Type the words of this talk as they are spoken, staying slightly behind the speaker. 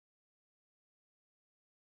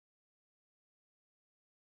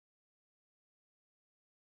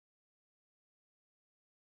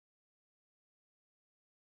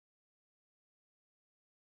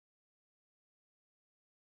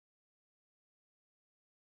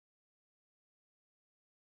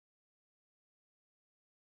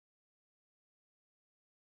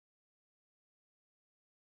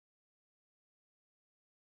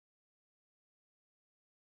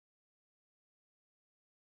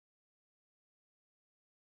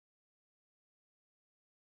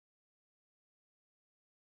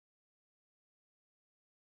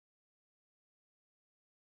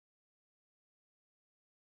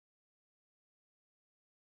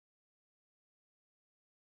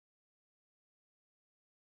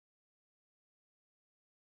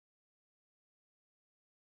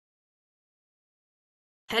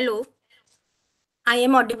Hello, I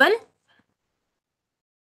am audible?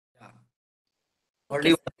 Yeah. Okay,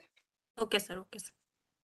 Audio. sir. Okay, sir. Okay, sir.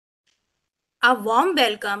 A warm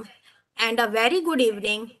welcome and a very good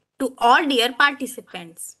evening to all dear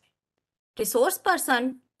participants. Resource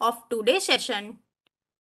person of today's session,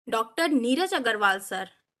 Dr. Neeraj Agrawal, sir,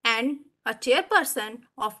 and a chairperson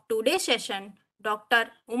of today's session, Dr.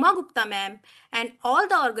 Uma Gupta, ma'am, and all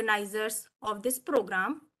the organizers of this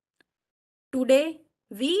program. Today,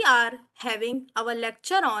 we are having our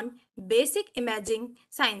lecture on basic imaging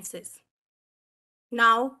sciences.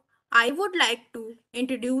 Now, I would like to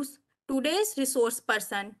introduce today's resource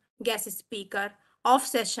person, guest speaker of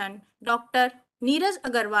session, Dr. Neeraj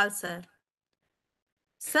Agarwal, sir.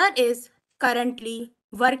 Sir is currently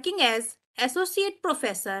working as associate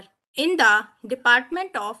professor in the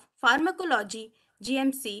Department of Pharmacology,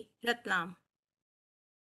 GMC, Ratlam.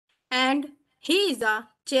 And he is a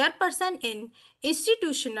chairperson in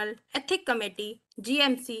Institutional Ethics Committee,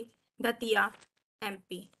 GMC, Bhatia,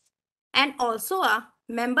 MP, and also a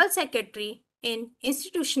member secretary in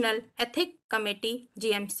Institutional Ethics Committee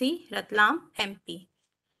GMC Ratlam MP.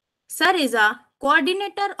 Sir is a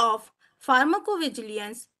coordinator of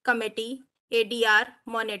Pharmacovigilance Committee ADR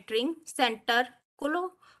Monitoring Center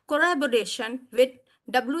collaboration with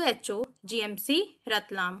WHO GMC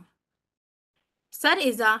Ratlam. Sir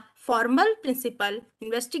is a formal principal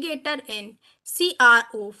investigator in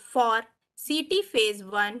CRO for CT Phase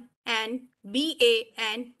 1 and BA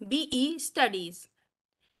and BE studies.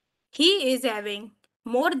 He is having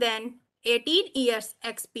more than 18 years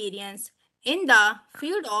experience in the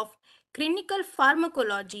field of clinical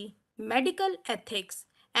pharmacology, medical ethics,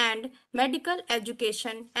 and medical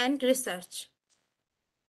education and research.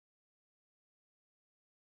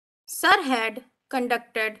 Sir had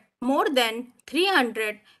conducted more than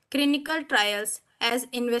 300 clinical trials as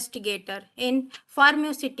investigator in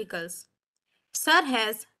pharmaceuticals. Sir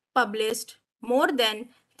has published more than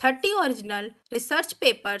 30 original research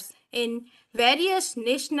papers in various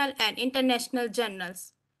national and international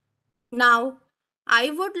journals. Now,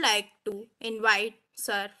 I would like to invite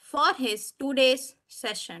Sir for his today's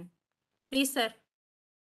session. Please, sir.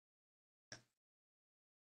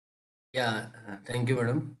 Yeah. Thank you,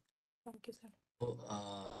 madam. Thank you, sir.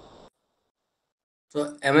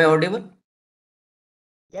 So, am I audible?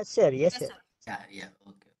 Yes, sir. Yes, Yes, sir. sir. Yeah. Yeah.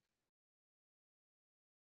 Okay.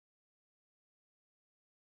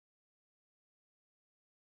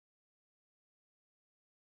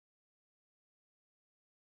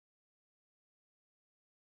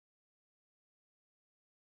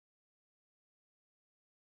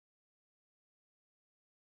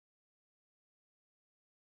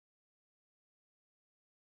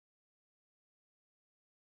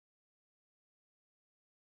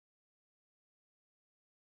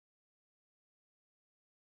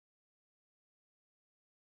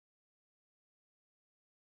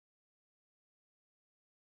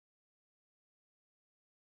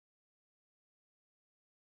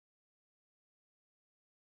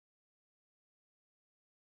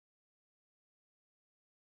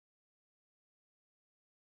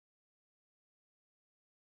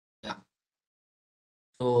 Yeah.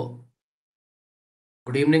 So,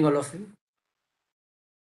 good evening, all of you.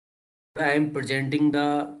 I am presenting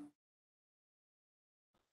the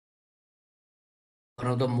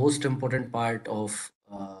one of the most important part of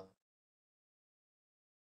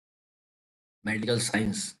medical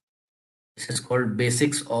science. This is called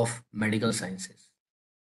basics of medical sciences.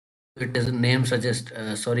 It doesn't name suggest.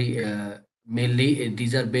 Mainly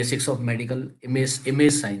these are basics of medical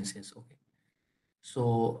image sciences. Okay.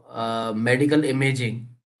 So, medical imaging.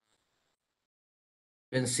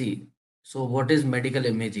 You can see. So, what is medical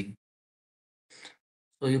imaging?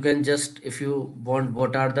 So you can just, if you want,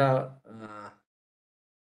 what are the,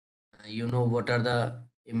 what are the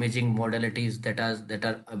imaging modalities that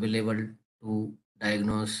are available to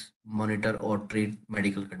diagnose, monitor, or treat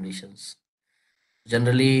medical conditions.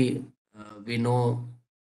 Generally, we know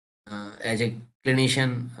as a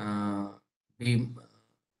clinician, we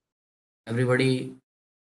everybody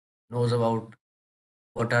knows about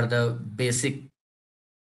what are the basic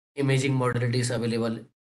imaging modalities available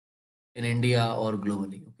in India or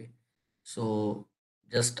globally. Okay, so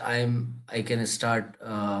just I can start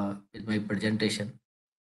with my presentation.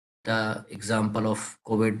 The example of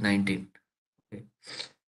COVID-19. Okay.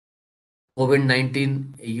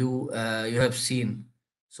 COVID-19, you have seen.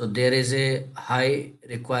 So there is a high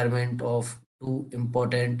requirement of two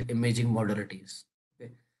important imaging modalities.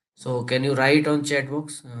 Okay. So can you write on chat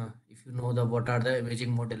box if you know the what are the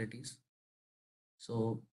imaging modalities?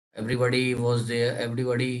 So everybody was there.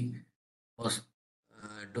 Everybody was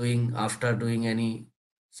doing after doing any.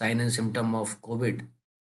 sign and symptom of COVID,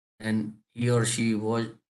 then he or she was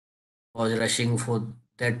rushing for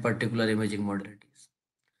that particular imaging modalities.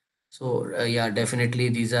 So yeah, definitely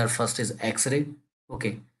these are, first is X-ray,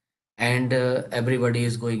 okay, and everybody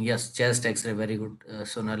is going, yes, chest X-ray, very good,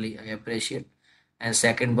 Sonali, I appreciate. And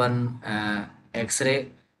second one,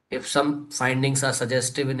 X-ray. If some findings are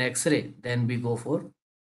suggestive in X-ray, then we go for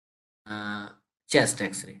uh, chest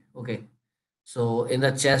X-ray, okay. So in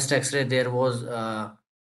the chest X-ray, there was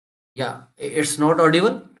yeah, it's not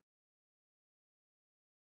audible.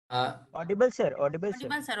 Uh, Audible, sir. Audible, sir.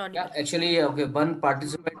 Audible, sir, yeah, audible. actually, okay, one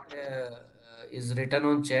participant is written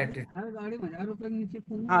on chat.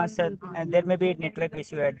 Sir. And there may be network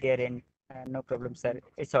issue at their end. No problem, sir.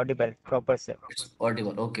 It's audible, proper, sir. It's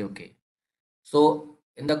audible. Okay, okay. So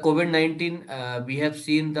in the COVID-19, we have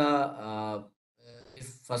seen the if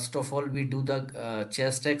first of all we do the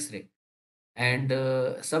chest X-ray, and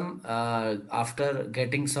some after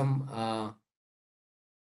getting some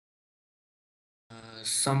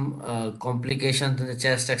complications in the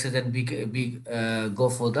chest X-ray, then we go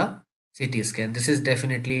for the CT scan. This is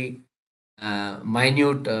definitely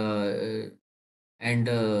minute and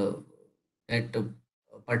that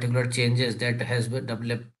particular changes that has been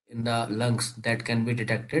developed in the lungs that can be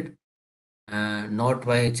detected not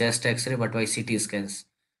by chest X-ray but by CT scans.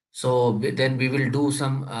 So then we will do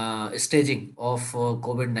some staging of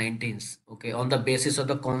COVID-19s, okay, on the basis of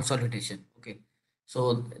the consolidation. Okay,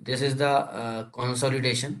 so this is the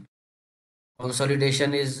consolidation.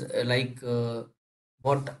 Consolidation is like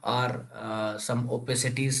what are some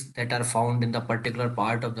opacities that are found in the particular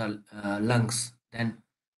part of the lungs. Then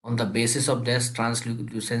on the basis of this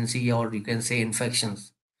translucency, or you can say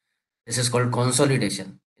infections, this is called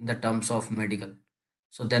consolidation in the terms of medical.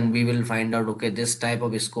 So then we will find out, okay, this type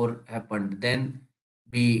of score happened. Then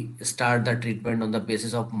we start the treatment on the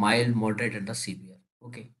basis of mild, moderate, and the severe.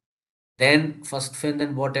 Okay. Then first thing,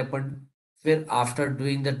 then what happened? Where after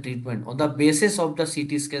doing the treatment on the basis of the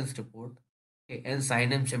CT scans report, okay, and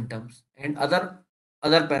sign and symptoms and other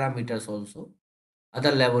parameters also,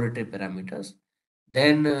 other laboratory parameters.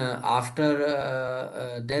 Then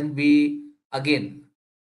after then we again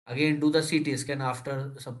again do the CT scan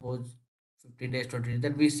after suppose 15 days, 20 days.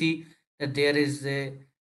 Then we see that there is a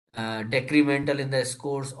decremental in the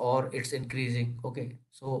scores or it's increasing. Okay,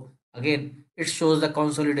 so again it shows the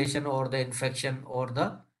consolidation or the infection, or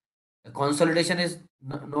the consolidation is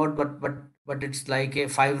not, but it's like a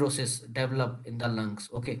fibrosis develop in the lungs.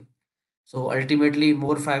 Okay, so ultimately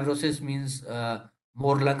more fibrosis means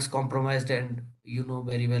more lungs compromised, and you know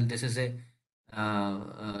very well this is a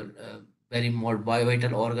very more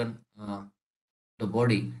vital organ, the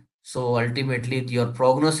body. So ultimately your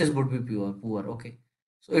prognosis would be poor. Okay,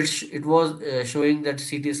 so it was showing that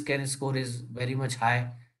CT scan score is very much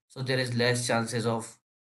high, so there is less chances of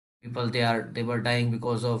people they were dying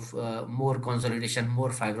because of more consolidation, more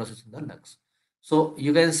fibrosis in the lungs. So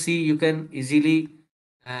you can see, you can easily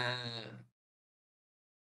uh,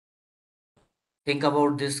 think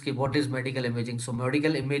about this, ki what is medical imaging. So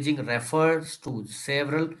medical imaging refers to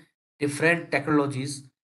several different technologies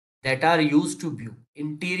that are used to view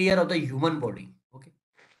interior of the human body, okay,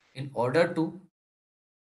 in order to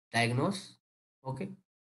diagnose, okay,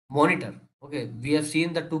 monitor. Okay, we have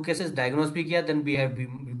seen the two cases, diagnose bhi kiya, then we have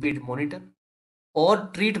repeat monitor or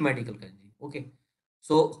treat medical condition. Okay,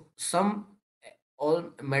 so some all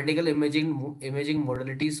medical imaging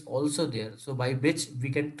modalities also there, so by which we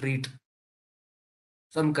can treat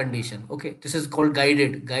some condition. Okay, this is called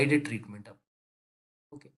guided treatment.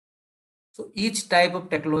 Okay, so each type of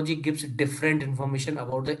technology gives different information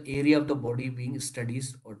about the area of the body being studied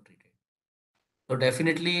or treated. So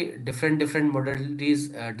definitely different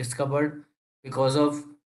modalities discovered, because of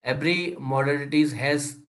every modalities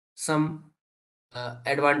has some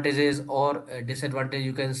advantages or disadvantage.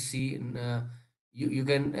 You can see you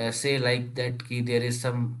can say like that ki there is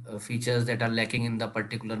some features that are lacking in the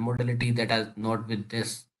particular modality that are not with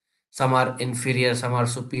this. Some are inferior, some are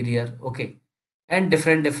superior. Okay, and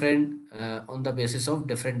different on the basis of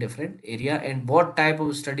different area and what type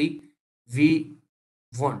of study we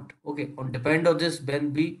want. Okay, on depend of this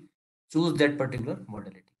when we choose that particular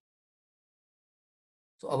modality.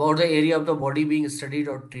 So about the area of the body being studied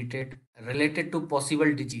or treated related to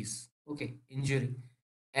possible disease, okay, injury,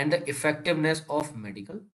 and the effectiveness of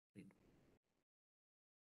medical treatment.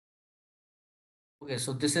 Okay,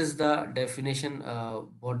 so this is the definition.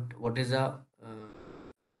 What is the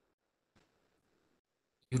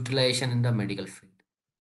utilization in the medical field?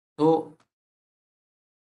 So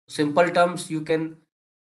simple terms, you can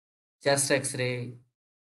chest X-ray,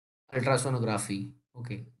 ultrasonography,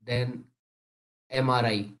 okay, then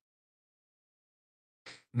MRI,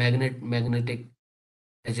 magnetic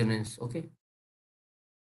resonance, okay,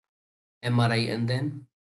 MRI, and then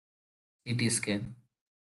CT scan,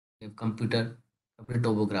 we have computer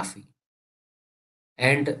tomography,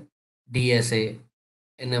 and DSA,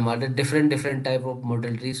 NMR, the different type of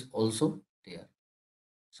modalities also there.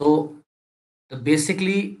 So the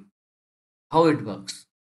basically how it works.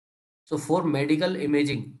 So for medical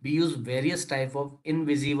imaging, we use various type of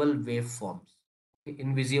invisible waveforms. Okay,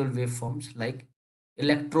 invisible waveforms like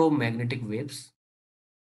electromagnetic waves,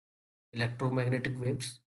 electromagnetic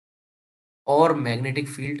waves, or magnetic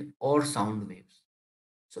field or sound waves.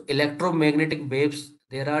 So electromagnetic waves,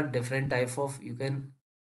 there are different type of, you can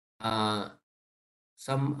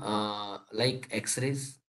some like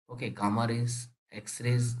X-rays, okay, gamma rays,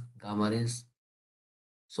 X-rays, gamma rays.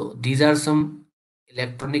 So these are some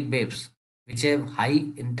electronic waves which have high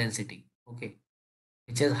intensity, okay,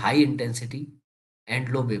 which has high intensity and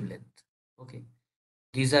low wavelength. Okay,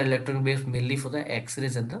 these are electronic waves mainly for the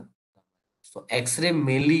X-rays and the, so X-ray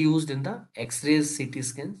mainly used in the X-rays, CT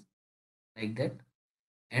scans like that,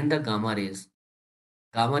 and the gamma rays.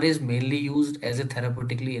 Gamma rays mainly used as a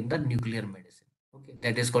therapeutically in the nuclear medicine. Okay,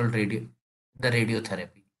 that is called the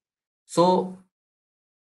radiotherapy. So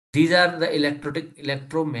these are the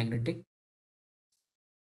electromagnetic.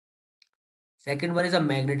 Second one is a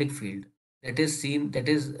magnetic field that is seen, that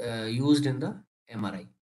is used in the MRI,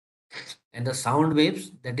 and the sound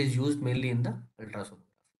waves that is used mainly in the ultrasonography.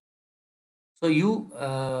 So you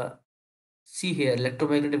see here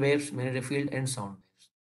electromagnetic waves, magnetic field, and sound waves.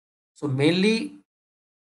 So mainly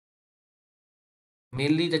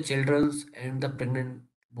the children's and the pregnant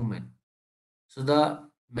women. So the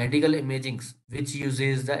medical imagings which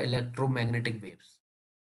uses the electromagnetic waves.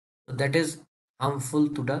 So that is harmful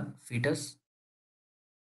to the fetus.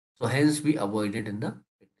 So hence we avoid it in the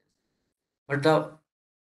pregnancy. But the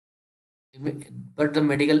but the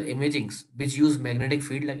medical imagings which use magnetic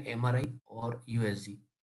field like MRI or USG,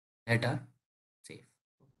 that are safe.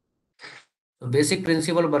 So basic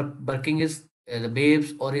principle working is the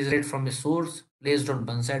waves originate from a source placed on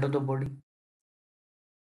one side of the body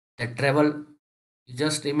that travel. You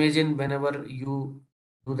just imagine whenever you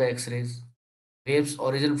do the X-rays, waves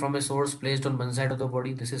origin from a source placed on one side of the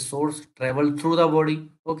body. This is source travel through the body.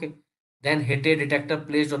 Okay, then hit a detector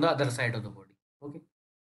placed on the other side of the body. Okay,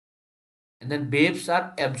 and then waves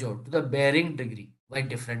are absorbed to the varying degree by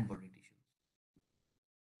different body tissues.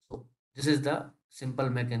 So this is the simple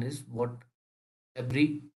mechanism. What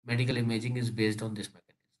every medical imaging is based on this mechanism.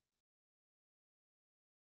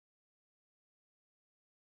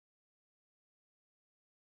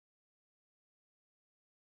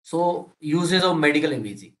 So uses of medical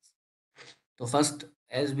imaging. So first,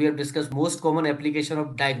 as we have discussed, most common application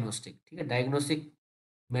of diagnostic. Okay, diagnostic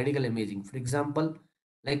medical imaging. For example,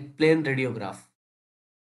 like plain radiograph,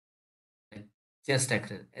 like chest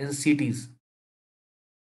X-ray, and CTs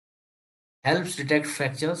helps detect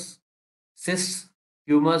fractures, cysts,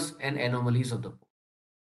 tumors, and anomalies of the bone.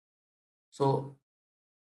 So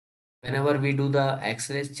whenever we do the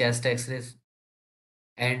X-rays, chest X-rays,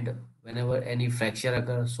 and whenever any fracture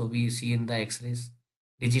occurs, so we see in the X-rays,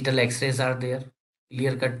 digital X-rays are there.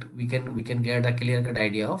 Clear cut, we can get a clear cut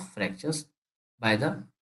idea of fractures by the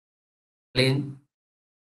plain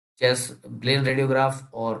plain radiograph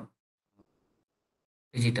or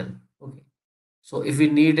digital. Okay. So if we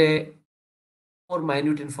need a more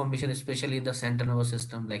minute information, especially in the central nervous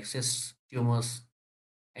system, like cysts, tumors,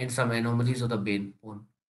 and some anomalies of the bone,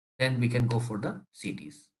 then we can go for the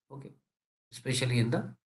CTs. Okay, especially in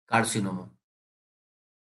the carcinoma.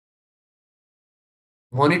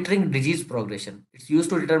 Monitoring disease progression. It's used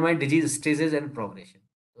to determine disease stages and progression.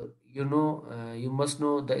 So, you must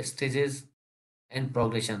know the stages and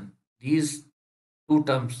progression. These two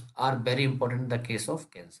terms are very important in the case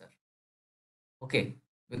of cancer. Okay,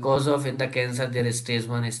 because of in the cancer there is stage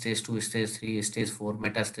 1, stage 2, stage 3, stage 4,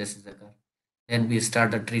 metastasis occur. Then we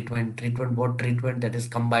start the treatment. Treatment, what treatment? That is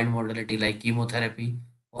combined modality like chemotherapy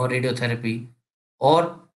or radiotherapy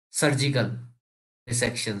or surgical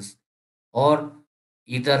resections, or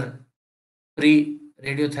either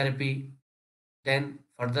pre-radiotherapy, then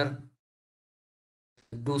further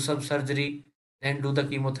do some surgery, then do the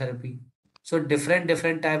chemotherapy. So different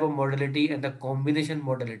type of modality and the combination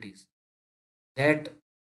modalities that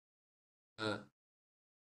uh,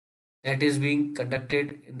 that is being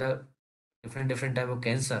conducted in the different type of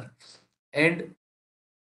cancer, and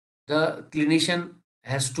the clinician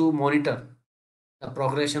has to monitor the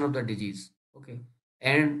progression of the disease. Okay,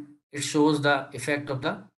 and it shows the effect of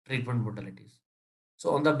the treatment modalities.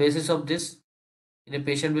 So on the basis of this, in a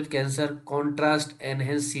patient with cancer, contrast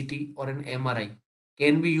enhanced CT or an MRI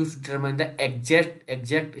can be used to determine the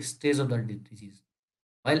exact stage of the disease.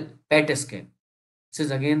 While PET scan, this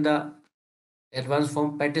is again the advanced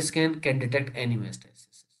form. PET scan can detect any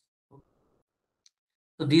metastasis.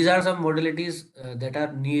 So these are some modalities that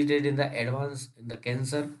are needed in the advance in the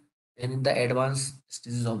cancer and in the advanced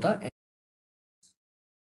stages of the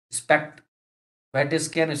SPECT. PET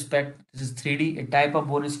scan SPECT. This is 3D. A type of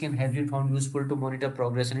bone scan has been found useful to monitor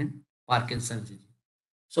progression in Parkinson's disease.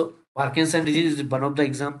 So Parkinson's disease is one of the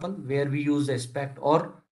example where we use the SPECT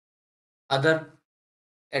or other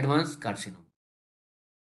advanced carcinoma.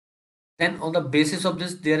 Then on the basis of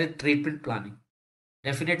this, there is treatment planning.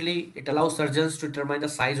 Definitely, it allows surgeons to determine the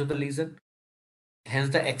size of the lesion, hence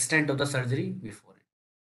the extent of the surgery before it.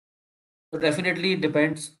 So definitely it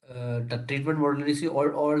depends. The treatment modality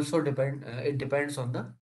also depend. It depends on the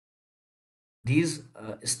these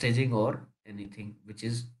staging or anything which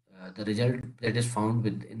is the result that is found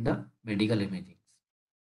within the medical imaging.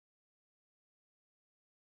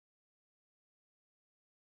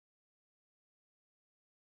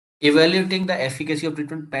 Evaluating the efficacy of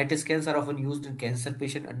treatment, PET scans are often used in cancer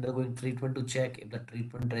patients undergoing treatment to check if the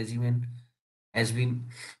treatment regimen has been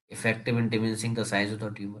effective in diminishing the size of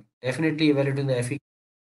the tumor. Definitely evaluating the efficacy.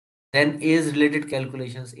 Then age-related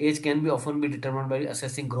calculations. Age can be often be determined by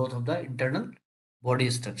assessing growth of the internal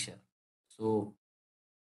body structure. So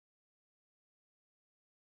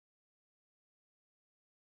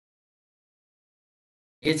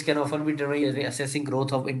age can often be determined by assessing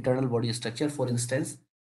growth of internal body structure. For instance,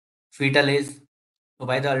 fetal age. So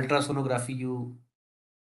by the ultrasonography, you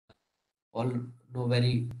all know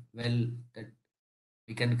very well that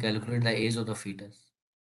we can calculate the age of the fetus.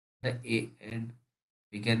 And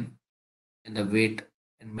we can and the weight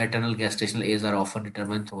and maternal gestational age are often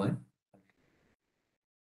determined through it.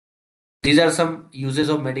 These are some uses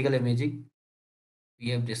of medical imaging we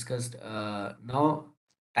have discussed. Now,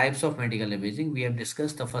 types of medical imaging we have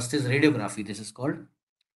discussed. The first is radiography. This is called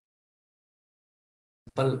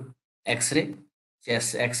simple X-ray.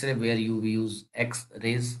 Yes, X-ray where we use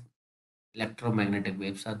X-rays, electromagnetic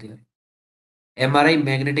waves are there. MRI,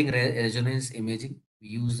 magnetic resonance imaging. We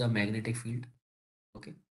use the magnetic field.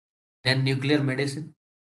 Okay. Then nuclear medicine.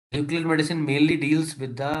 Nuclear medicine mainly deals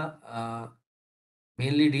with the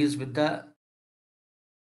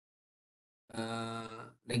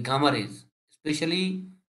like gamma rays, especially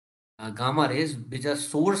gamma rays which are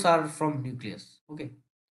source are from nucleus. Okay,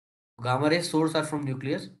 gamma rays source are from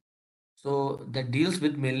nucleus, so that deals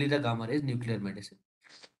with mainly the gamma rays nuclear medicine,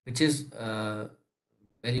 which is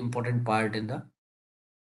very important part in the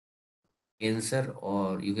cancer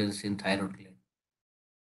or you can say in thyroid gland.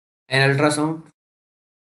 And ultrasound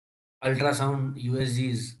USG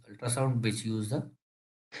is ultrasound which use the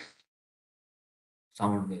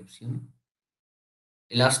sound waves.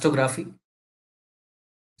 Elastography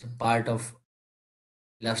is a part of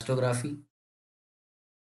elastography,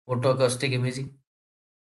 photoacoustic imaging,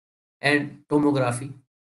 and tomography,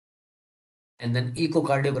 and then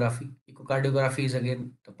echocardiography. Echocardiography is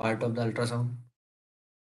again the part of the ultrasound,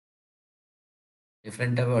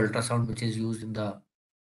 different type of ultrasound which is used in the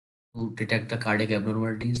to detect the cardiac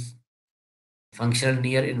abnormalities. Functional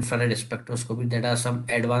near infrared spectroscopy, that are some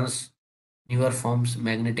advanced newer forms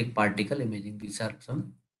magnetic particle imaging. These are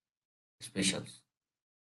some specials.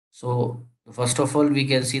 So first of all, we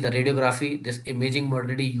can see the radiography. This imaging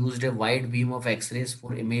modality used a wide beam of X-rays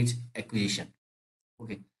for image acquisition.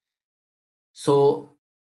 Okay, so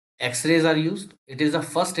X-rays are used. It is the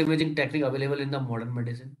first imaging technique available in the modern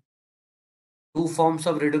medicine. Two forms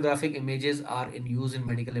of radiographic images are in use in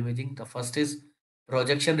medical imaging. The first is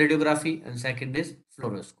projection radiography and second is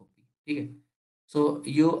fluoroscopy. Okay. So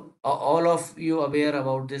all of you aware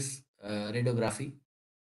about this radiography.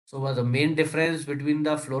 So what the main difference between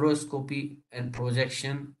the fluoroscopy and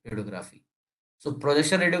projection radiography? So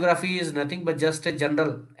projection radiography is nothing but just a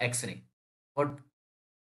general X-ray. What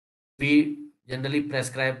we generally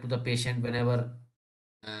prescribe to the patient whenever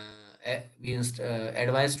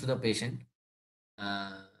advise to the patient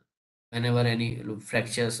uh, whenever any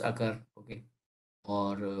fractures occur, okay,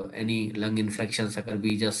 or any lung infections occur,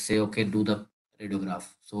 we just say, okay, do the radiograph.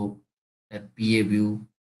 So that PA view,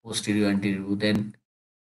 posterior, anterior view, then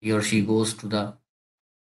he or she goes to the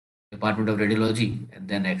Department of Radiology and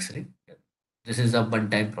then X-ray. This is a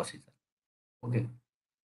one-time procedure, okay.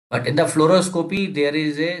 But in the fluoroscopy, there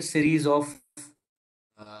is a series of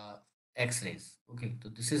uh, X-rays, okay. So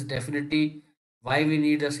this is definitely why we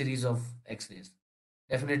need a series of X-rays.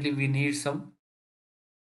 Definitely, we need some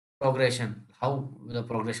progression, how the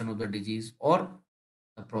progression of the disease or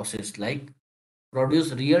the process, like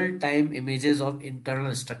produce real time images of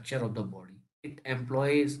internal structure of the body. it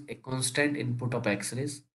employs a constant input of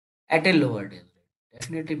X-rays at a lower dose rate.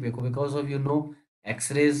 Definitely because of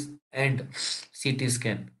X-rays and CT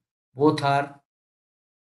scan, both are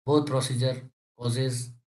both procedure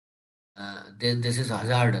causes this is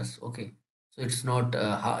hazardous. Okay, so it's not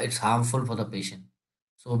it's harmful for the patient.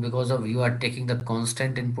 So because of you are taking the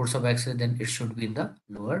constant inputs of X-ray, then it should be in the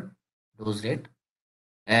lower dose rate.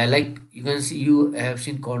 Like you can see, you have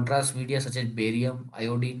seen contrast media such as barium,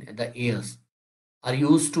 iodine, and the airs are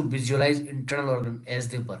used to visualize internal organ as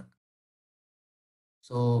they work.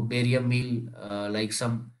 So barium meal, like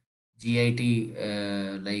some GIT,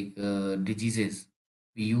 diseases,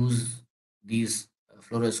 we use these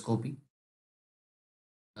fluoroscopy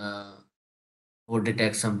uh, for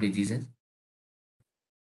detect some diseases.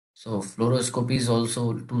 So fluoroscopy is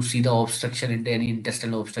also to see the obstruction into any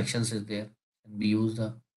intestinal obstructions is there, and we use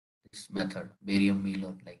the this method, barium meal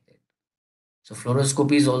or like that. So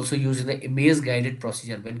fluoroscopy is also used in the image guided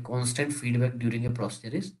procedure when constant feedback during a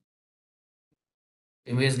procedure is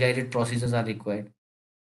image guided procedures are required.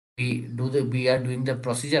 We are doing the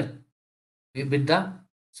procedure with the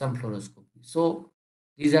some fluoroscopy. So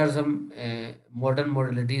these are some modern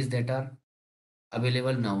modalities that are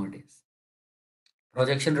available nowadays.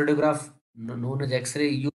 Projection radiograph, known as X-ray,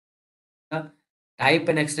 use the type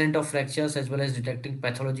and extent of fractures as well as detecting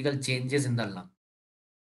pathological changes in the lung.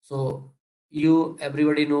 So you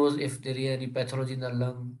everybody knows if there is any pathology in the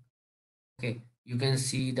lung. Okay, you can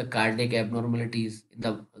see the cardiac abnormalities in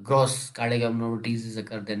the gross cardiac abnormalities is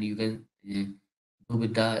occur. Then you can do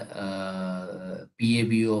with the PA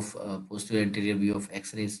view of posterior anterior view of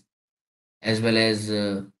X-rays, as well as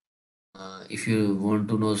if you want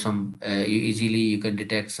to know some easily you can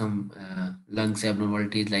detect some lungs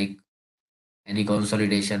abnormalities like any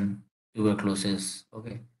consolidation, tuberculosis,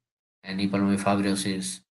 okay, any pulmonary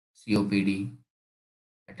fibrosis, COPD,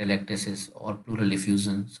 atelectasis, or pleural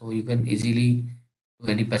effusion. So you can easily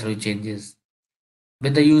do any pathology changes.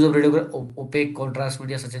 With the use of opaque contrast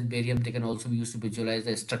media such as barium, they can also be used to visualize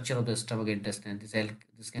the structure of the stomach intestine.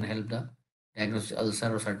 This can help the diagnose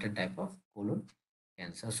ulcer or certain type of colon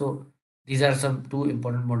cancer. So these are some two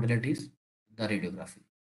important modalities in the radiography.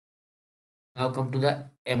 Now come to the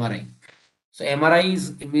MRI. So MRI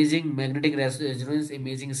is imaging magnetic resonance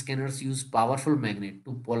imaging scanners use powerful magnet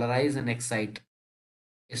to polarize and excite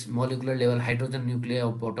its molecular level hydrogen nuclei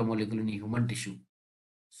of water molecule in human tissue.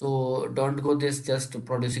 So don't go this just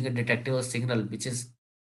producing a detectable signal which is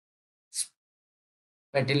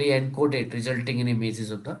spatially encoded, resulting in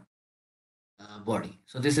images of the body.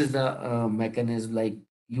 So this is the mechanism like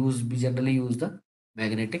we generally use the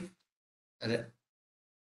magnetic re-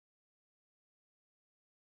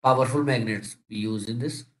 powerful magnets we use in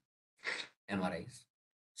this MRIs.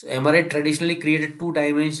 So MRI traditionally created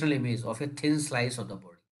two-dimensional image of a thin slice of the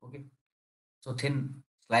body. Okay. So thin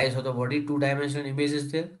slice of the body, two-dimensional image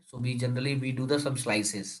is there. So we do the some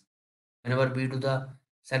slices. Whenever we do the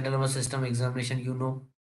central nervous system examination,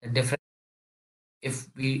 the different if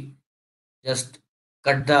we just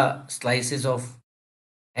cut the slices of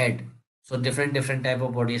head. So different type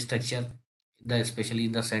of body structure, especially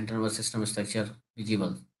in the central nervous system structure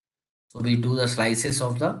visible. So we do the slices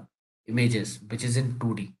of the images, which is in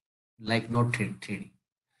 2D, like not 3D.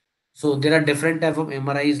 So there are different type of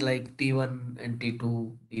MRIs like T1 and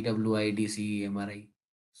T2, DWI, DC, MRI.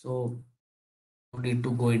 So no need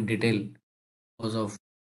to go in detail because of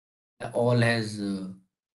all has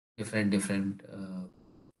different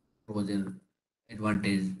pros and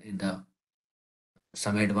advantage in the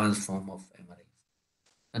some advanced form of MRI.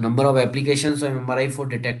 The number of applications of MRI for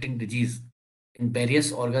detecting disease in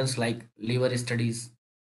various organs like liver studies,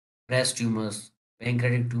 breast tumors,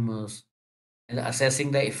 pancreatic tumors, and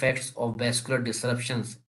assessing the effects of vascular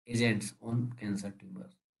disruptions agents on cancer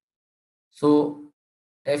tumors. So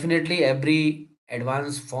definitely every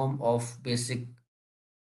advanced form of basic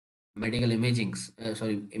medical imagings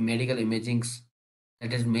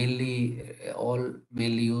that is mainly all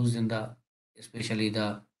mainly used in the especially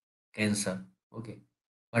the cancer. Okay,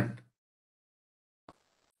 but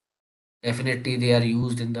definitely they are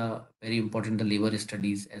used in the very important the liver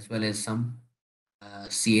studies as well as some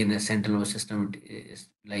CNS central nervous system is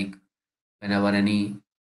like whenever any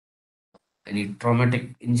traumatic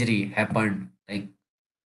injury happened like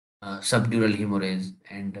subdural hemorrhage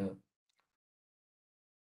and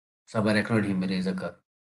subarachnoid hemorrhage occur.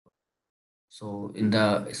 So in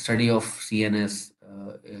the study of CNS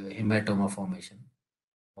hematoma formation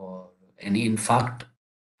or any infarct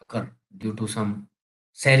occur due to some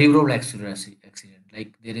cerebral accident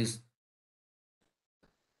like there is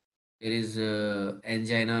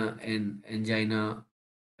angina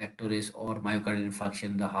pectoris or myocardial infarction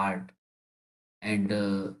in the heart.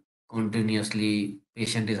 and continuously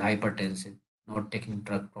patient is hypertensive, not taking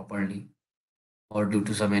drug properly, or due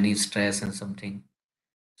to some any stress and something.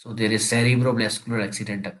 So there is cerebrovascular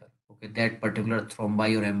accident occur. Okay, that particular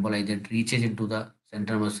thrombi or emboli that reaches into the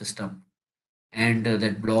central nervous system, and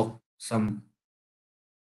that block some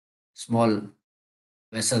small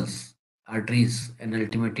vessels, arteries, and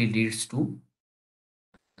ultimately leads to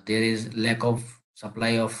there is lack of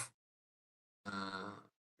supply of uh,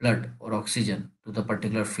 blood or oxygen to the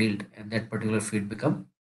particular field, and that particular field become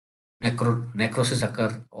necrosis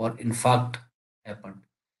occur or infarct happen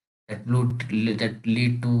that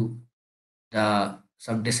lead to the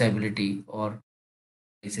some disability or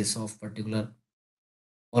basis of particular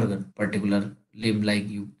organ, particular limb, like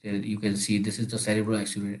you can see this is the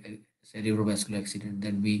cerebrovascular accident.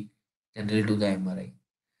 Then we generally do the MRI.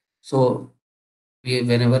 So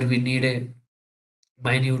whenever we need a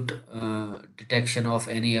minute detection of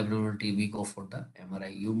any abnormality, we go for the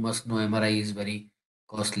MRI. You must know MRI is very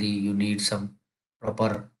costly. You need some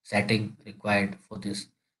proper setting required for this.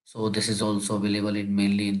 So this is also available in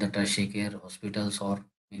mainly in the tertiary care hospitals or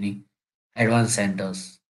many advanced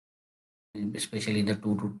centers, especially in the 2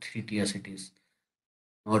 to 3 tier cities,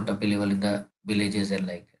 not available in the villages and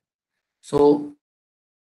like that. So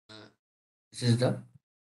this is the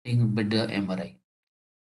thing with the MRI.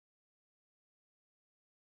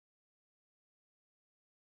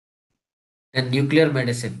 Then nuclear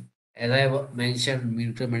medicine. As I mentioned,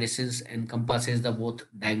 nuclear medicines encompasses the both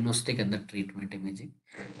diagnostic and the treatment imaging.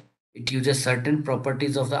 It uses certain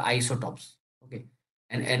properties of the isotopes, okay,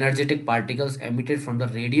 and energetic particles emitted from the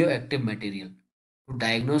radioactive material to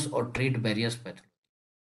diagnose or treat various pathologies.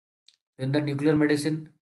 In the nuclear medicine,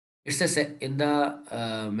 in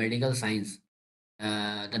the medical science,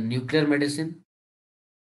 the nuclear medicine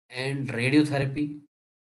and radiotherapy,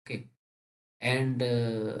 okay, and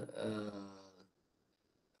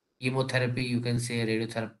chemotherapy, you can say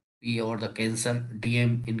radiotherapy or the cancer,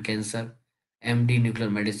 DM in cancer, MD nuclear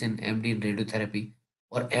medicine, MD in radiotherapy,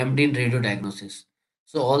 or MD in radiodiagnosis.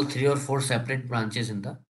 So all three or four separate branches in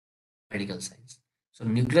the medical science. So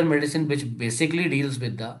nuclear medicine, which basically deals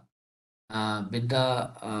with the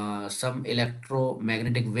some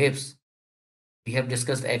electromagnetic waves. We have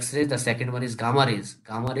discussed X-rays. The second one is gamma rays.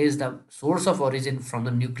 Gamma rays, the source of origin from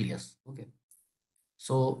the nucleus. Okay,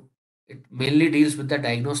 so it mainly deals with the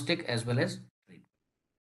diagnostic as well as treatment.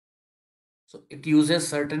 So it uses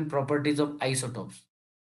certain properties of isotopes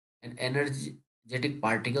and energetic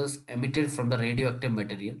particles emitted from the radioactive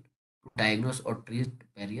material to diagnose or treat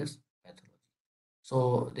various pathologies.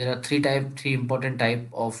 So there are three important type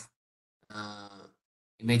of uh,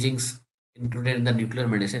 imagings included in the nuclear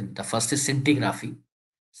medicine. The first is scintigraphy,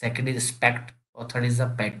 second is SPECT, or third is the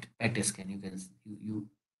PET scan. You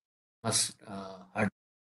must heard.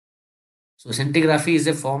 So scintigraphy is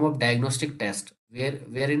a form of diagnostic test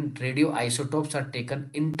wherein radioisotopes are taken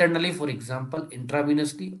internally, for example,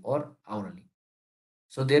 intravenously or orally.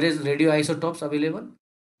 So there is radioisotopes available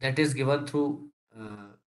that is given through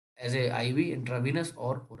as a IV, intravenous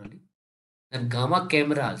or orally. Then gamma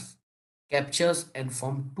cameras captures and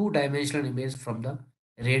form two-dimensional image from the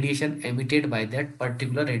radiation emitted by that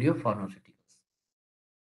particular radiopharmaceuticals.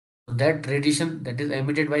 So that radiation that is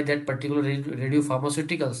emitted by that particular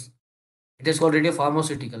radiopharmaceuticals, it is called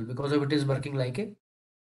radiopharmaceutical because of it is working like it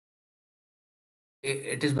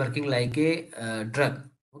is working like a drug.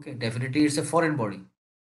 Okay, definitely it's a foreign body.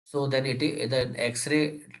 So then it is the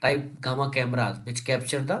X-ray type gamma cameras which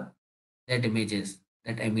capture the that images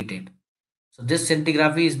that emitted. So this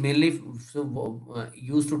scintigraphy is mainly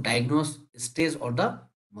used to diagnose stage or the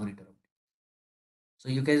monitor. So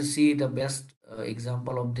you can see the best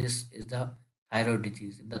example of this is the thyroid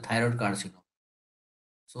disease, the thyroid carcinoma.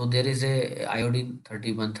 So there is a iodine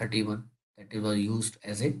 3131 that was used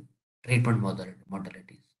as a treatment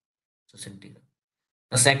modalities. So scintigraphy.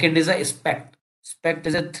 The second is a SPECT. SPECT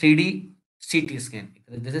is a 3D CT scan.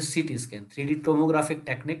 This is CT scan, 3D tomographic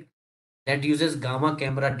technique that uses gamma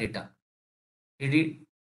camera data. 3D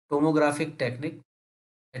tomographic technique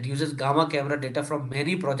that uses gamma camera data from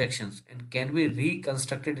many projections and can be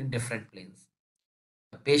reconstructed in different planes.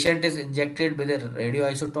 The patient is injected with the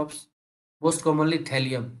radioisotopes, most commonly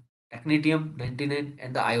thallium, technetium 99,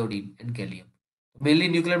 and the iodine and gallium. Mainly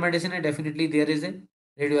nuclear medicine, and definitely there is a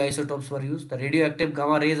radioisotopes were used. The radioactive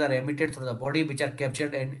gamma rays are emitted through the body, which are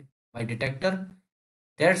captured and by detector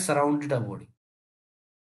that surrounded the body.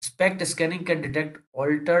 SPECT scanning can detect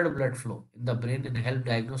altered blood flow in the brain and help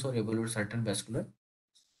diagnose or evaluate certain vascular.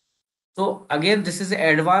 So again, this is an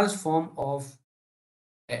advanced form of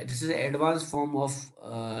CT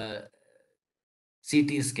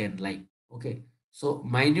scan, like okay. So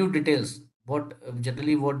minute details what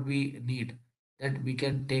generally what we need, that we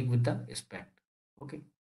can take with the SPECT. Okay.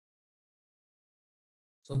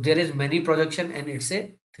 So there is many projection and it's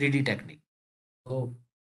a 3D technique. So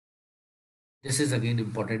this is again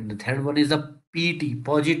important. The third one is the PET,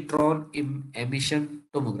 positron emission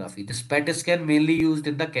tomography. This PET scan mainly used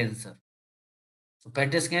in the cancer. So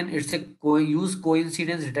PET scan, it's a use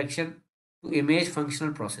coincidence detection to image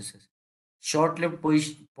functional processes. Short-lived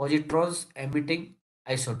positrons emitting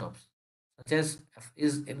isotopes, such as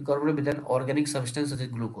is incorporated with an organic substance such as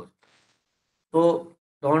glucose. So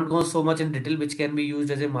don't go so much in detail, which can be used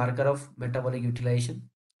as a marker of metabolic utilization.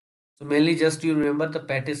 So mainly just you remember the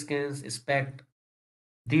PET scans, SPECT.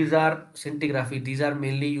 These are scintigraphy. These are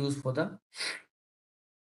mainly used for the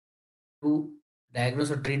to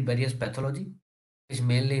diagnose or treat various pathology, which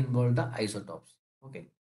mainly involve the isotopes. Okay.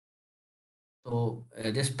 So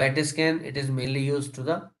this PET scan, it is mainly used to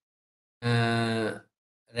the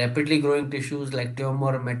rapidly growing tissues like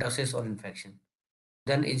tumor, metastasis, or infection.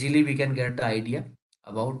 Then easily we can get the idea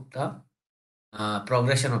about the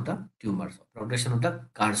progression of the tumors, progression of the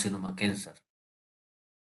carcinoma, cancer.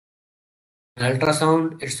 In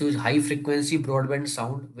ultrasound, it's use high frequency broadband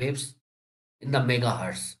sound waves in the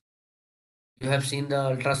megahertz. You have seen the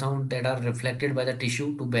ultrasound that are reflected by the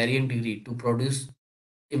tissue to varying degree to produce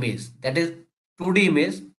image. That is 2D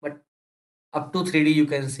image, but up to 3D you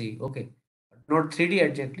can see. Okay, not 3D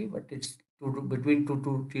exactly, but it's between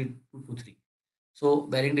 2 to 3. So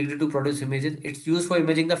varying degree to produce images. It's used for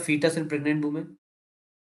imaging the fetus in pregnant women,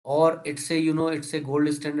 or it's a it's a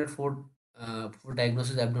gold standard for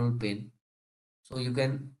diagnosis abdominal pain. So you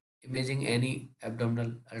can imaging any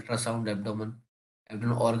abdominal ultrasound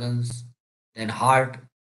abdominal organs, then heart,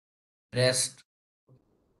 breast,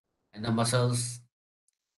 and the muscles,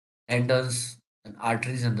 tendons, and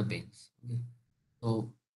arteries and the veins. Okay.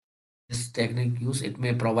 So this technique use it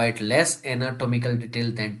may provide less anatomical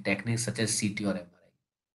detail than techniques such as CT or MRI.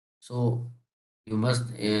 So you must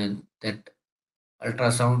that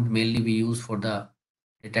ultrasound mainly be used for the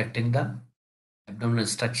detecting the abdominal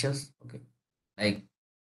structures. Okay, like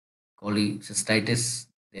cholecystitis.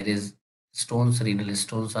 There is stones, renal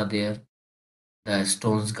stones are there. The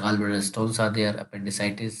stones, gallbladder stones are there.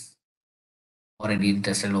 Appendicitis or any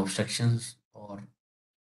intestinal obstructions, or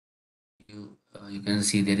you can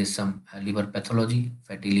see there is some liver pathology,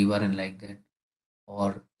 fatty liver, and like that.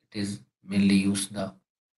 Or it is mainly used the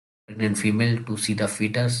pregnant female to see the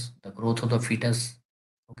fetus, the growth of the fetus.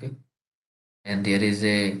 Okay, and there is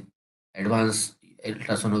a advanced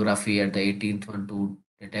ultrasonography at the 18th one to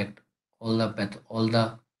detect all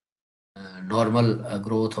the normal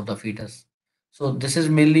growth of the fetus. So this is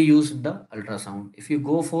mainly used in the ultrasound. If you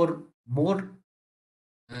go for more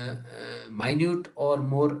minute or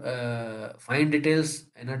more fine details,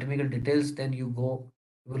 anatomical details, then you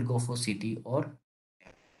will go for CT or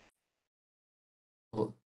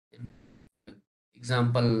so. In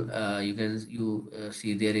example, you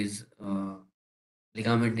see there is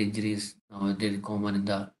ligament injuries. Now they are common in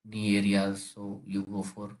the knee areas, so you go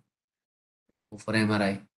for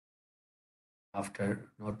MRI after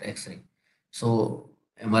not X-ray. So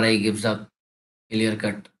MRI gives a clear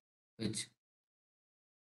cut which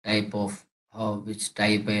type of which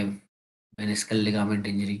type of meniscal ligament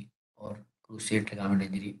injury or cruciate ligament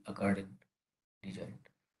injury occurred in knee joint.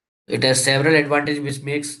 It has several advantages which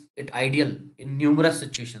makes it ideal in numerous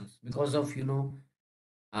situations because of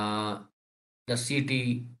uh, the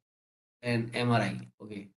CT and MRI.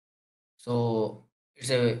 Okay, so it's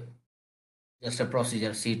a just a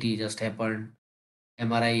procedure. CT just happened,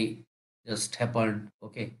 MRI just happened.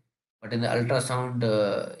 Okay, but in the ultrasound,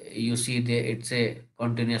 you see there it's a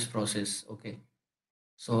continuous process. Okay,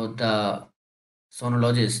 so the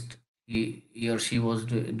sonologist, he or she was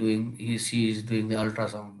doing he she is doing the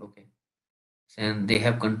ultrasound. Okay, and they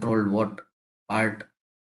have controlled what part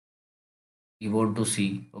we want to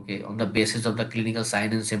see. Okay, on the basis of the clinical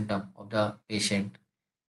sign and symptom of the patient,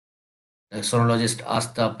 the sonologist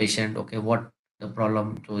asked the patient, okay, what the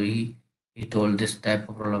problem. So he told this type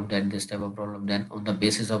of problem, then this type of problem, then on the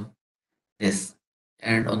basis of this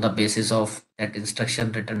and on the basis of that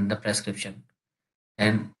instruction written in the prescription,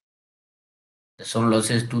 then the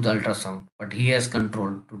sonologist do the ultrasound, but he has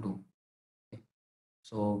control to do. Okay.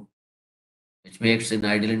 So which makes an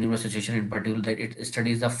ideal in situation in particular that it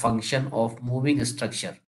studies the function of moving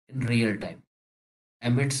structure in real time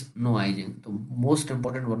amidst no aging. The most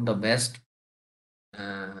important one, the best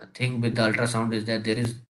thing with the ultrasound is that there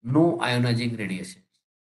is no ionizing radiation.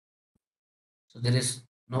 So there is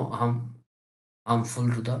no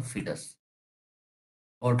harmful to the fetus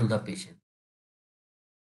or to the patient.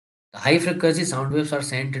 The high frequency sound waves are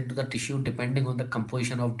sent into the tissue depending on the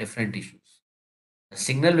composition of different tissues. The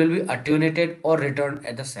signal will be attenuated or returned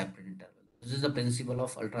at the separate interval. This is the principle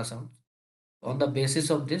of ultrasound. On the basis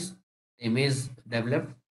of this, the image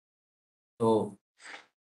developed. So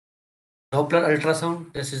Doppler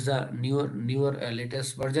ultrasound. This is the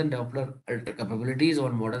latest version. Doppler ultra capabilities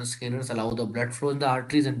on modern scanners allow the blood flow in the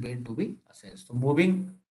arteries and vein to be assessed. So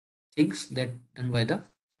moving things that done by the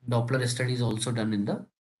Doppler study is also done in the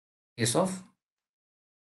case of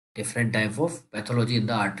different type of pathology in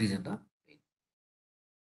the arteries and the vein.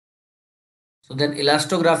 So then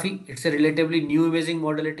elastography, it's a relatively new imaging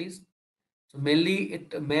modalities. So mainly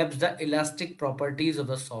it maps the elastic properties of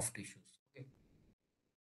the soft tissues. Okay.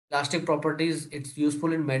 Elastic properties, it's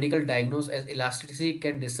useful in medical diagnosis as elasticity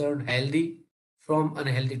can discern healthy from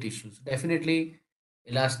unhealthy tissues. Definitely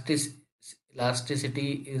elastic,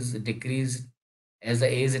 elasticity is decreased as the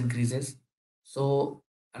age increases. So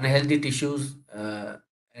unhealthy tissues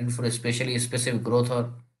and for especially specific growth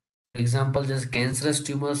or for example, just cancerous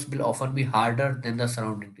tumors will often be harder than the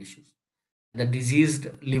surrounding tissues. The diseased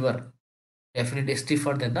liver definitely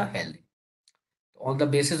stiffer than the healthy. On the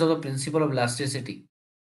basis of the principle of elasticity,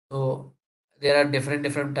 so there are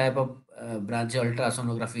different type of branch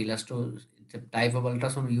ultrasonography. It's a type of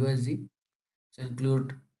ultrasound USG. So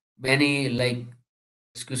include many like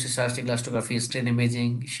acoustic elastography, strain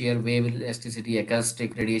imaging, shear wave elasticity,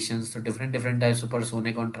 acoustic radiations. So different types,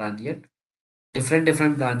 supersonic on transient.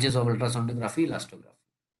 Different branches of ultrasonography, elastography.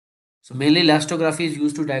 So mainly elastography is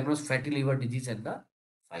used to diagnose fatty liver disease and the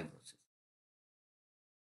fibrosis.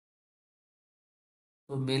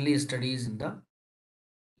 So mainly studies in the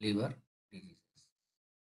liver diseases.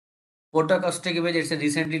 Photoacoustic image, it's a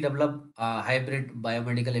recently developed hybrid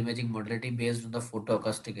biomedical imaging modality based on the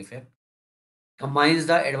photoacoustic effect. Combines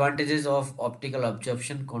the advantages of optical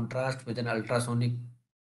absorption contrast with an ultrasonic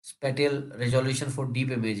spatial resolution for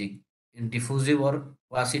deep imaging in diffusive or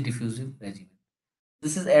quasi-diffusive regimen.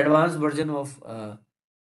 This is advanced version of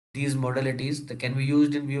these modalities that can be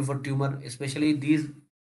used in view for tumor, especially these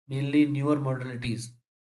mainly newer modalities.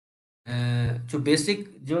 So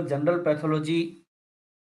basic जो general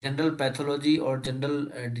pathology or general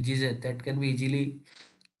diseases that can be easily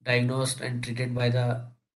diagnosed and treated by the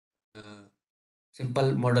uh,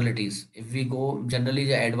 simple modalities. If we go generally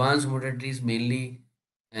the advanced modalities mainly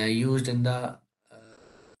used in the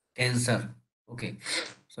cancer. Okay,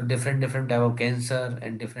 so different type of cancer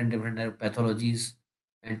and different type of pathologies,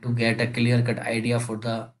 and to get a clear cut idea for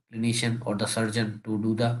the clinician or the surgeon to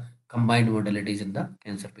do the combined modalities in the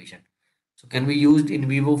cancer patient. So can be used in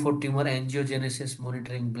vivo for tumor angiogenesis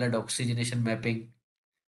monitoring, blood oxygenation mapping,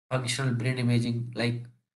 functional brain imaging, like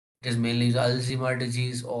it is mainly the Alzheimer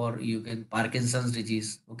disease or you can Parkinson's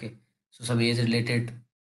disease. Okay, so some age related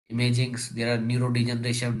imagings. There are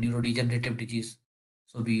neurodegenerative disease.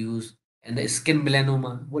 So we use and the skin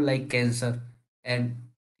melanoma, who like cancer, and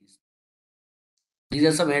these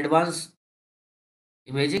are some advanced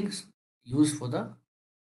imagings used for the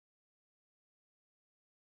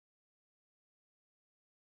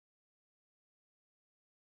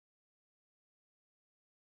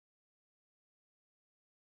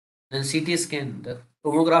then CT scan. The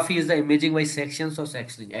tomography is the imaging by sections or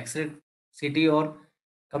sectioning. X-ray, CT or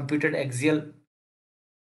computed axial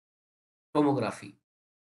tomography.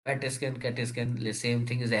 PET scan, CAT scan, the same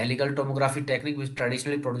thing is a helical tomography technique which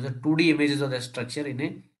traditionally produces 2D images of the structure in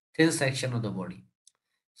a thin section of the body.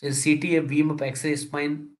 So in CT, a beam of X-ray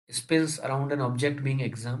spine spins around an object being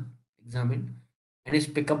examined and is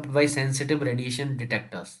picked up by sensitive radiation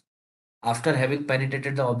detectors after having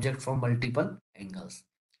penetrated the object from multiple angles.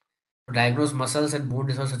 To diagnose muscles and bone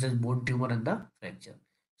disorders such as bone tumor and the fracture.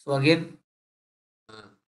 So uh,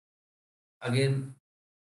 again,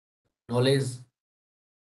 knowledge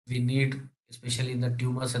we need, especially in the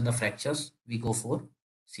tumors and the fractures, we go for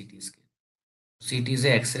CT scan. CT is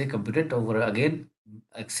a X-ray computed over again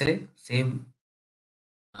X-ray same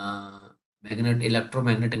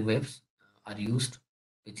electromagnetic waves are used,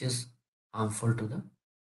 which is harmful to the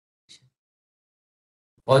patient.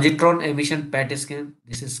 Positron emission PET scan.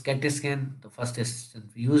 This is CAT scan. The first is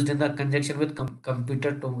used in the conjunction with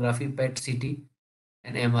computer tomography, PET CT,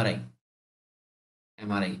 and MRI.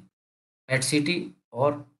 MRI. PET CT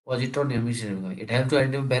or positron emission. It helps to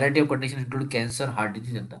identify a variety of conditions including cancer, heart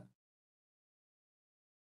disease, and the.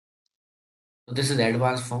 So this is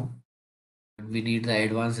advanced form. We need the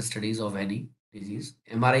advanced studies of any disease.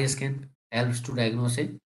 MRI scan helps to diagnose a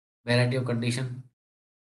variety of condition.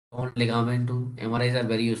 Bone ligament to MRIs are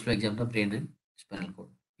very useful example of brain and spinal cord.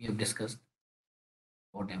 We have discussed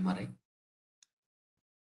about MRI.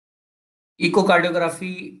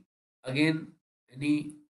 Echocardiography, again,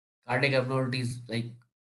 any cardiac abnormalities like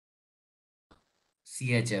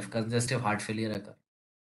CHF, congestive heart failure occur.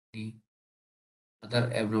 any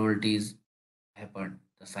other abnormalities happen,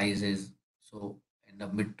 the sizes. So in the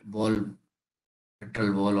mitral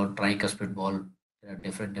wall or tricuspid wall, there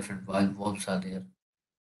are different valves are there.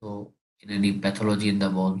 So in any pathology in the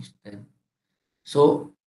valves, then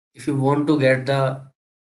so if you want to get the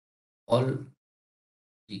all of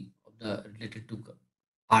the related to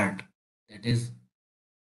heart, that is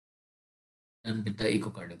done with the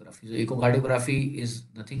echocardiography. So echocardiography is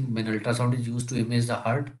nothing when ultrasound is used to image the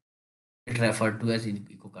heart, it referred to as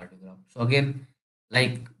echocardiogram. So again,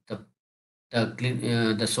 like the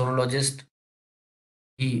sonologist,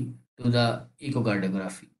 he do the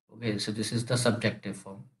echocardiography. Okay, so this is the subjective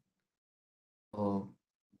form. So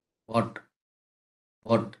what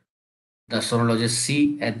what the sonologist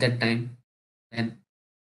see at that time, then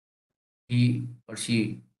he or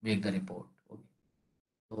she make the report. Okay.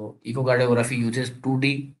 So echocardiography uses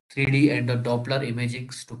 2D, 3D, and the Doppler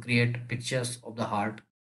imagings to create pictures of the heart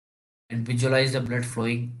and visualize the blood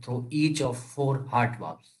flowing through each of four heart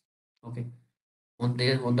valves. Okay. On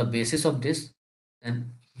the basis of this,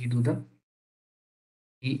 then he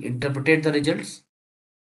interpreted the results,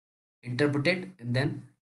 interpreted and then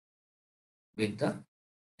make the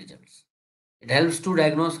results. It helps to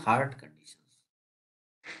diagnose heart conditions,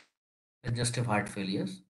 congestive heart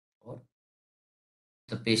failures, or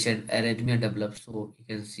the patient arrhythmia develops, so you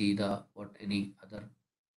can see the what any other,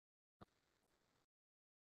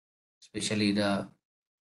 especially the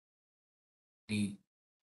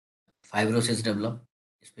fibrosis develop,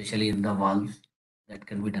 especially in the valves, that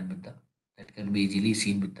can be done with the that can be easily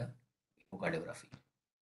seen with the echocardiography.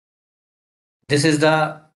 This is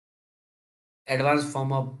the advanced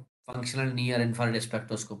form of functional near infrared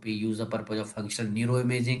spectroscopy, use the purpose of functional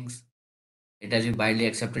neuroimaging. It has been widely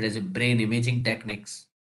accepted as a brain imaging techniques.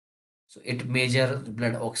 So it measures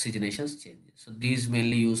blood oxygenation changes. So these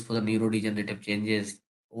mainly used for the neurodegenerative changes,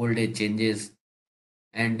 old age changes,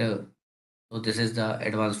 and so this is the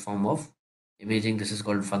advanced form of imaging. This is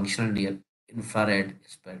called functional near infrared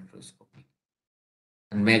spectroscopy.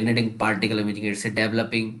 And magnetic particle imaging, it's a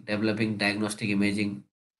developing diagnostic imaging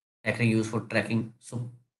technique used for tracking for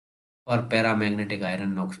paramagnetic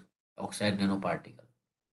oxide nanoparticle.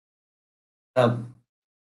 The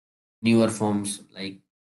newer forms like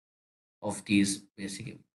of these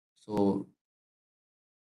basic. So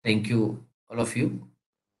thank you all of you.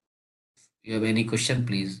 If you have any question,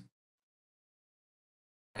 please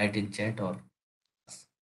write in chat or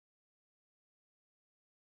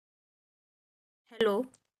Hello.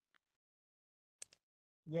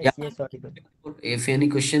 yeah. Yes, yes, audible. If any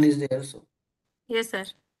question is there, so Yes, sir.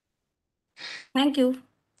 Thank you.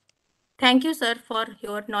 Thank you, sir, for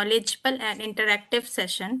your knowledgeable and interactive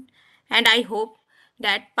session. And I hope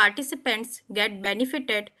that participants get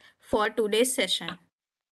benefited for today's session.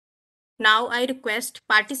 Now I request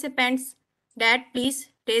participants that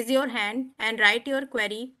please raise your hand and write your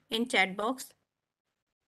query in chat box.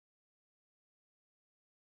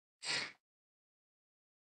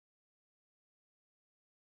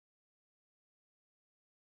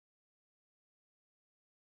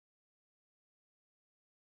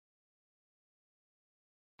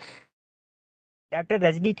 Dr.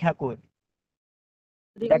 Rajni Thakur.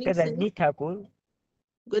 Good Dr. evening, sir. Rajni Thakur.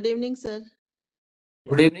 Good evening, sir.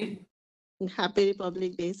 good evening. Happy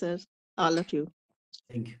Republic Day, sir. All of you.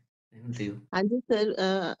 Thank you. Same to you. हाँ जी sir,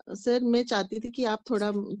 sir मैं चाहती थी कि आप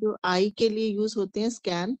थोड़ा जो आई के लिए यूज होते हैं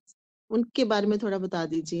स्कैन, उनके बारे में थोड़ा बता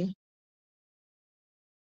दीजिए.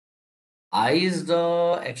 Eyes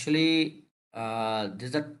the actually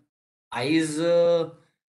this the eyes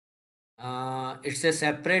it's a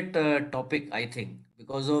separate topic, I think,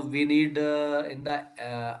 because of we need in the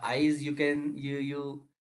eyes you can you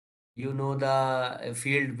know the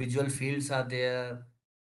field visual fields are there,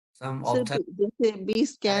 some sir ophthalmic जैसे B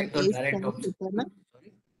scan direct or A direct scan होता है ना,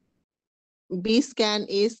 sorry. B scan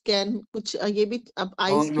ए scan कुछ ये भी अब No,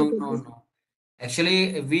 eyes के no, ऊपर no, भी. no.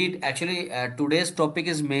 Actually, today's topic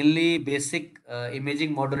is mainly basic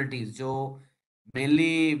imaging modalities. जो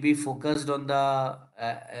mainly we focused on the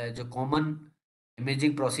जो common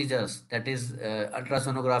imaging procedures, that is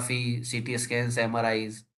ultrasonography, CT scans,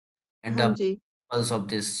 MRIs, and हाँ the ji. pulse of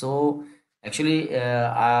this. So actually,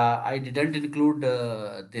 I didn't include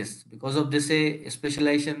this because of this a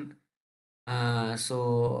specialization.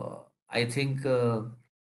 So I think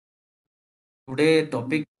today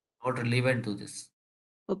topic not relevant to this.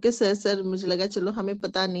 Okay sir. Sir मुझे लगा चलो हमें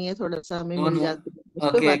पता नहीं है, थोड़ा सा हमें No, मिल no. जाती है, कोई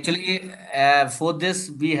Okay, बात नहीं. actually, for this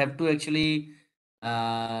we have to actually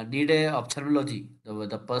need a ophthalmology.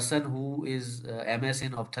 The person who is MS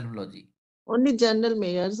in ophthalmology. Only general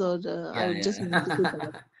mayors, or I Yeah, would just wanted to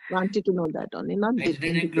yeah. wanted to know that only, not I didn't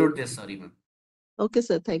in detail. include this. Sorry, ma'am. Okay,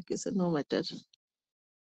 sir. Thank you, sir. No matter.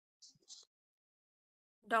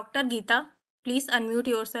 Dr. Geeta, please unmute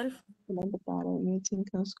yourself मैं बता रहा हूँ imaging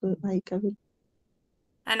का उसको आई का भी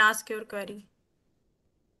and ask your query.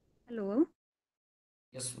 Hello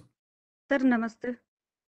yes sir, नमस्ते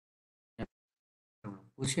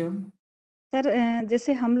पूछिए हम। सर।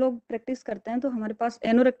 जैसे हम लोग प्रैक्टिस करते हैं तो हमारे पास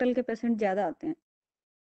एनोरेक्टल के पेशेंट ज़्यादा आते हैं।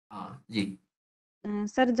 हाँ जी।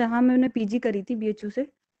 सर, जहाँ मैंने पीजी करी थी बीएचयू से,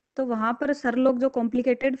 तो वहाँ पर सर लोग जो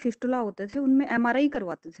कॉम्प्लिकेटेड फिस्टुला होते थे उनमें एमआरआई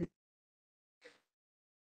करवाते थे।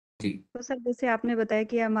 जी तो सर, जैसे आपने बताया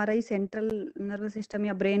कि एमआरआई सेंट्रल नर्वस सिस्टम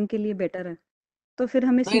या ब्रेन के लिए बेटर है, तो फिर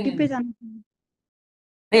हमें नहीं सीटी नहीं पे नहीं जाना चाहिए?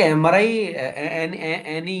 नहीं, MRI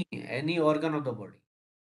any organ of the body,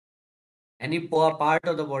 any part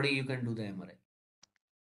of the body you can do the MRI.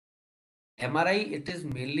 MRI it is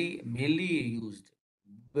mainly used,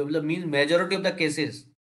 well, means majority of the cases,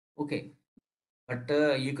 okay, but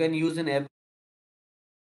you can use an app.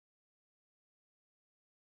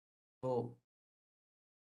 So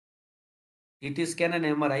CT scan and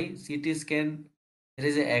MRI. CT scan, there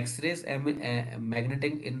is a X-rays,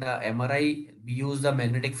 magnetic. In the MRI we use the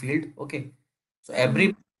magnetic field, okay. So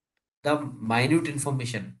every the minute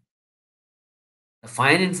information, the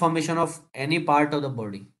fine information of any part of the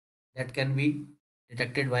body, that can be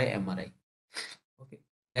detected by MRI, okay,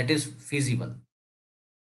 that is feasible.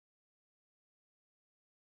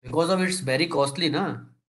 Because of it's very costly na,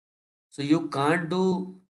 so you can't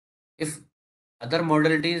do. If other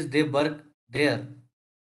modalities they work there,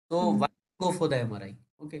 so why go for the MRI,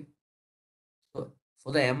 okay. So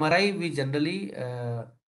for the MRI we generally,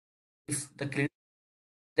 if the clinic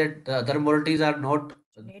that the other modalities are not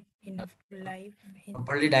Need enough life in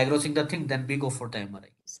properly diagnosing the thing, then we go for the MRI.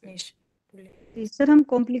 business to live. Ji, sir, हम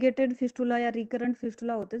complicated fistula या recurrent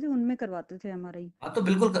fistula होते थे उनमें करवाते थे MRI. हाँ तो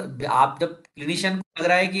बिल्कुल आप जब क्लिनिशियन को लग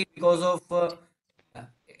रहा है कि because of,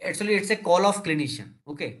 actually it's a call of clinician,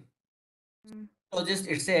 okay. Radiologist,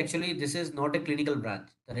 it's a, actually this is not a clinical branch.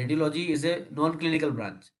 The radiology is a non-clinical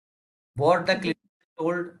branch. What the ji clinician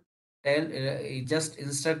told, he just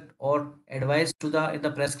instruct or advise to the in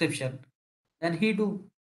the prescription, then he do,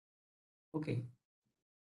 okay.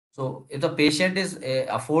 So if the patient is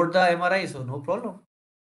afford the MRI, so no problem.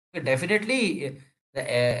 Okay, definitely the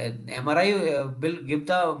MRI will give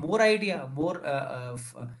the more idea, more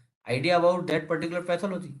idea about that particular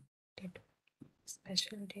pathology.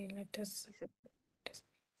 Special day, let us.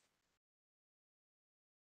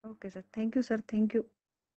 Okay sir, thank you sir, thank you.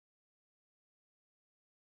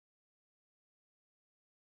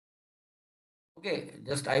 Okay,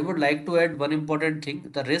 just I would like to add one important thing: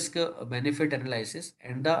 the risk benefit analysis,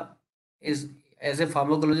 and the is, as a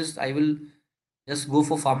pharmacologist, I will just go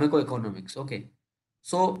for pharmacoeconomics. Okay,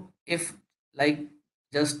 so if, like,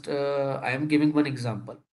 just I am giving one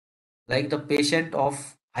example, like the patient of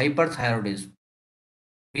hyperthyroidism,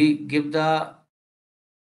 we give the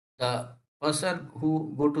person who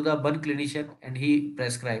go to the one clinician and he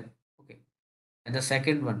prescribe, okay, and the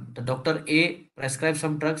second one, the doctor A prescribe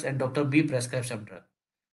some drugs and doctor B prescribe some drug.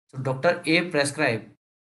 So Dr. A prescribe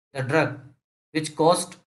the drug which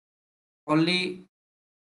cost only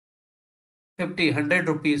 100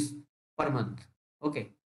 rupees per month. Okay.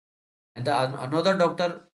 And the another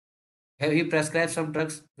doctor, he prescribes some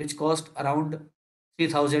drugs which cost around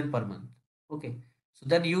 3000 per month. Okay. So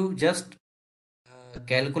then you just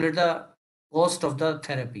calculate the cost of the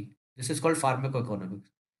therapy. This is called pharmacoeconomics.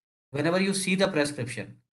 Whenever you see the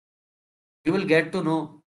prescription, you will get to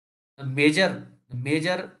know the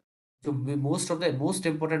major, so most of the most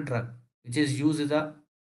important drug which is used is the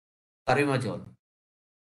Parimajol.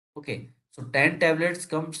 Okay. So 10 tablets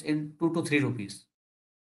comes in 2 to 3 rupees.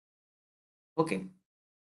 Okay.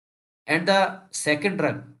 And the second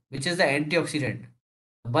drug, which is the antioxidant,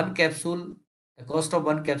 one capsule, the cost of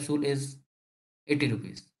one capsule is 80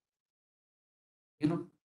 rupees. You know,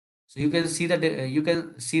 so you can see that,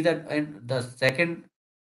 and the second,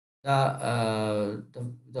 a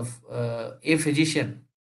physician,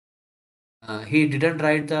 he didn't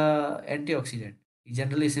write the antioxidant. He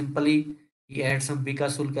generally simply he adds some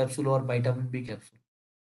Bicasol capsule or vitamin B capsule.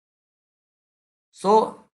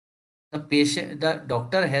 So the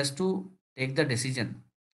doctor has to take the decision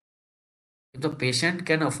if the patient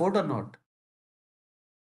can afford or not.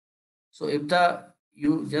 So if the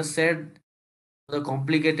you just said the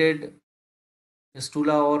complicated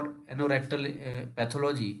fistula or anorectal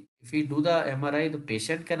pathology, if we do the MRI, the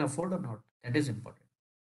patient can afford or not. That is important.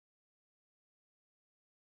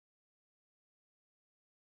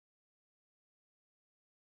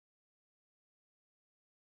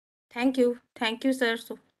 Thank you, sir.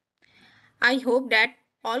 So I hope that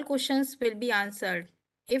all questions will be answered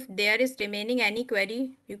If there is remaining any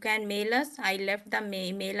query, you can mail us. I left the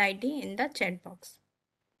mail ID in the chat box.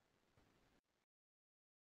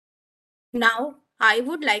 Now, I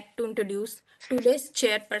would like to introduce today's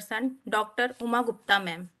chairperson, Dr. Uma Gupta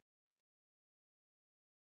ma'am.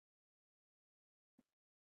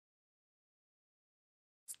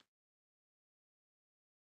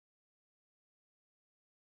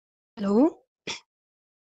 Hello.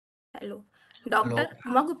 Hello. Dr.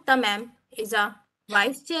 Uma Gupta ma'am is a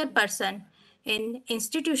vice chairperson in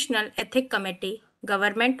Institutional Ethic Committee,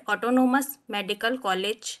 Government Autonomous Medical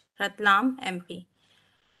College, Ratlam, MP,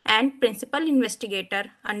 and principal investigator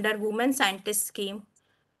under Women Scientist Scheme,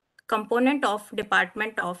 component of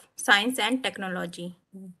Department of Science and Technology,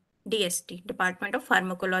 DST, Department of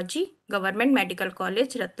Pharmacology, Government Medical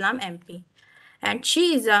College, Ratlam, MP. And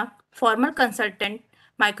she is a former consultant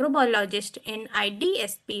microbiologist in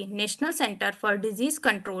IDSP, National Center for Disease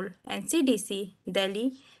Control, NCDC,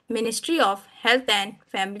 Delhi, Ministry of Health and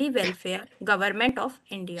Family Welfare, Government of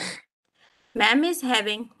India. Ma'am is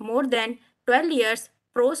having more than 12 years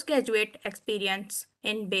postgraduate experience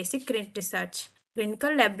in basic research,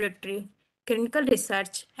 clinical laboratory, clinical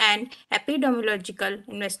research, and epidemiological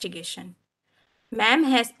investigation. Ma'am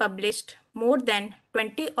has published more than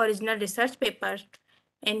 20 original research papers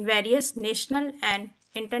in various national and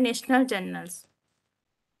international journals.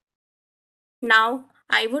 Now,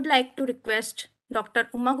 I would like to request Dr.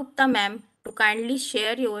 Uma Gupta ma'am to kindly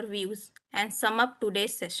share your views and sum up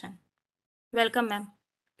today's session. Welcome, ma'am.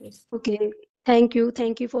 Please. Okay. Thank you.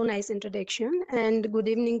 Thank you for nice introduction and good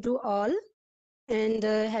evening to all and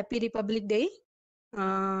happy Republic Day.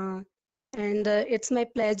 It's my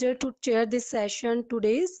pleasure to chair this session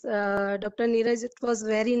today's. Dr. Neeraj, it was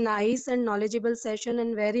very nice and knowledgeable session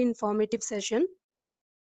and very informative session.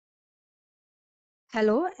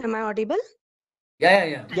 Hello, am I audible?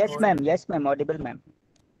 Yeah. Yes, ma'am. Yes, ma'am. Audible, ma'am.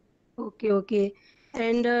 Okay.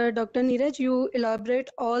 And Dr. Neeraj, you elaborate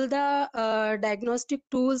all the diagnostic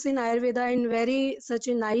tools in Ayurveda in very such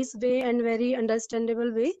a nice way and very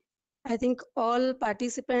understandable way. I think all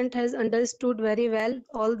participant has understood very well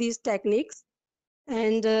all these techniques.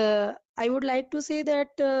 And I would like to say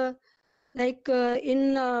that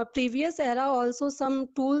in previous era also some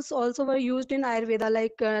tools also were used in Ayurveda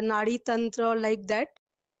like Nadi Tantra or like that.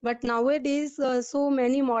 But nowadays so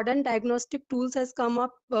many modern diagnostic tools has come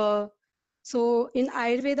up. So in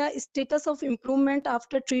Ayurveda, status of improvement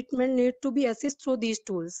after treatment need to be assessed through these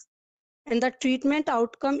tools. And the treatment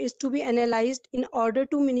outcome is to be analyzed in order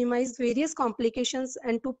to minimize various complications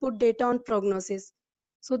and to put data on prognosis.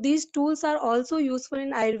 So these tools are also useful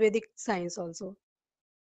in Ayurvedic science also.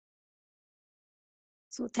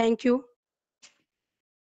 So thank you.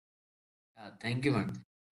 Thank you, ma'am.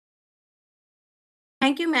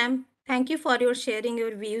 Thank you, ma'am. Thank you for your sharing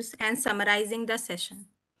your views and summarizing the session.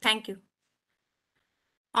 Thank you.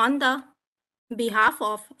 On the behalf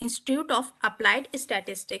of Institute of Applied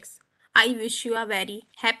Statistics, I wish you a very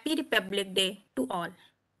happy Republic Day to all.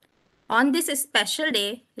 On this special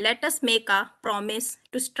day, let us make a promise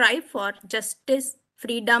to strive for justice,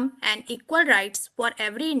 freedom, and equal rights for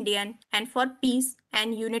every Indian and for peace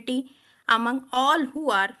and unity among all who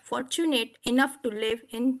are fortunate enough to live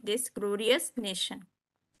in this glorious nation.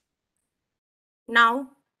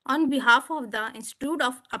 Now, on behalf of the Institute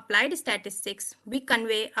of Applied Statistics, we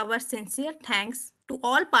convey our sincere thanks to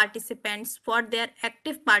all participants for their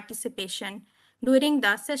active participation during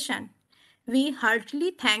the session. We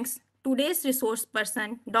heartily thanks today's resource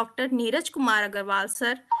person, Dr. Neeraj Kumar Agrawal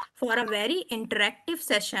sir, for a very interactive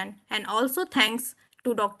session, and also thanks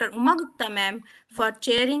to Dr. Uma Gupta ma'am for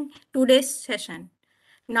chairing today's session.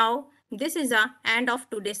 Now, this is the end of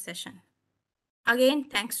today's session. Again,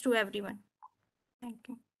 thanks to everyone. Thank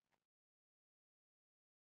you.